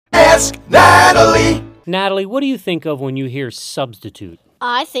Ask Natalie. Natalie, what do you think of when you hear substitute?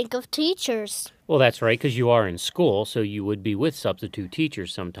 I think of teachers. Well, that's right, because you are in school, so you would be with substitute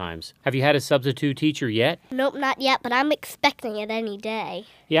teachers sometimes. Have you had a substitute teacher yet? Nope, not yet, but I'm expecting it any day.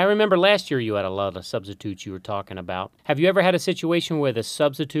 Yeah, I remember last year you had a lot of substitutes you were talking about. Have you ever had a situation where the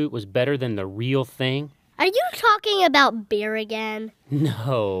substitute was better than the real thing? Are you talking about beer again?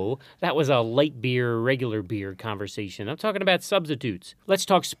 No, that was a light beer, regular beer conversation. I'm talking about substitutes. Let's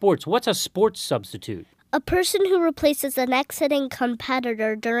talk sports. What's a sports substitute? A person who replaces an exiting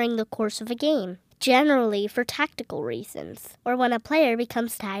competitor during the course of a game, generally for tactical reasons, or when a player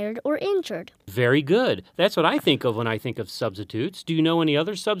becomes tired or injured. Very good. That's what I think of when I think of substitutes. Do you know any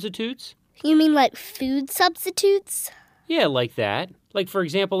other substitutes? You mean like food substitutes? Yeah, like that. Like, for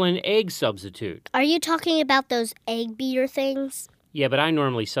example, an egg substitute. Are you talking about those egg beater things? Yeah, but I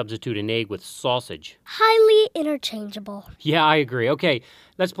normally substitute an egg with sausage. Highly interchangeable. Yeah, I agree. Okay,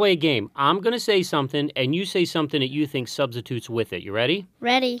 let's play a game. I'm going to say something, and you say something that you think substitutes with it. You ready?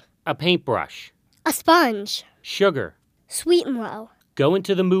 Ready. A paintbrush. A sponge. Sugar. Sweet and low. Going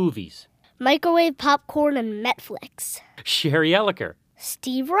to the movies. Microwave popcorn and Netflix. Sherry Elliker.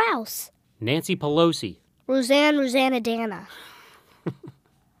 Steve Rouse. Nancy Pelosi. Rosanna Dana.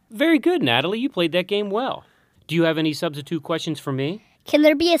 Very good, Natalie. You played that game well. Do you have any substitute questions for me? Can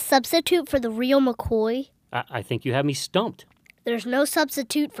there be a substitute for the real McCoy? I think you have me stumped. There's no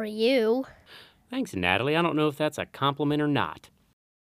substitute for you. Thanks, Natalie. I don't know if that's a compliment or not.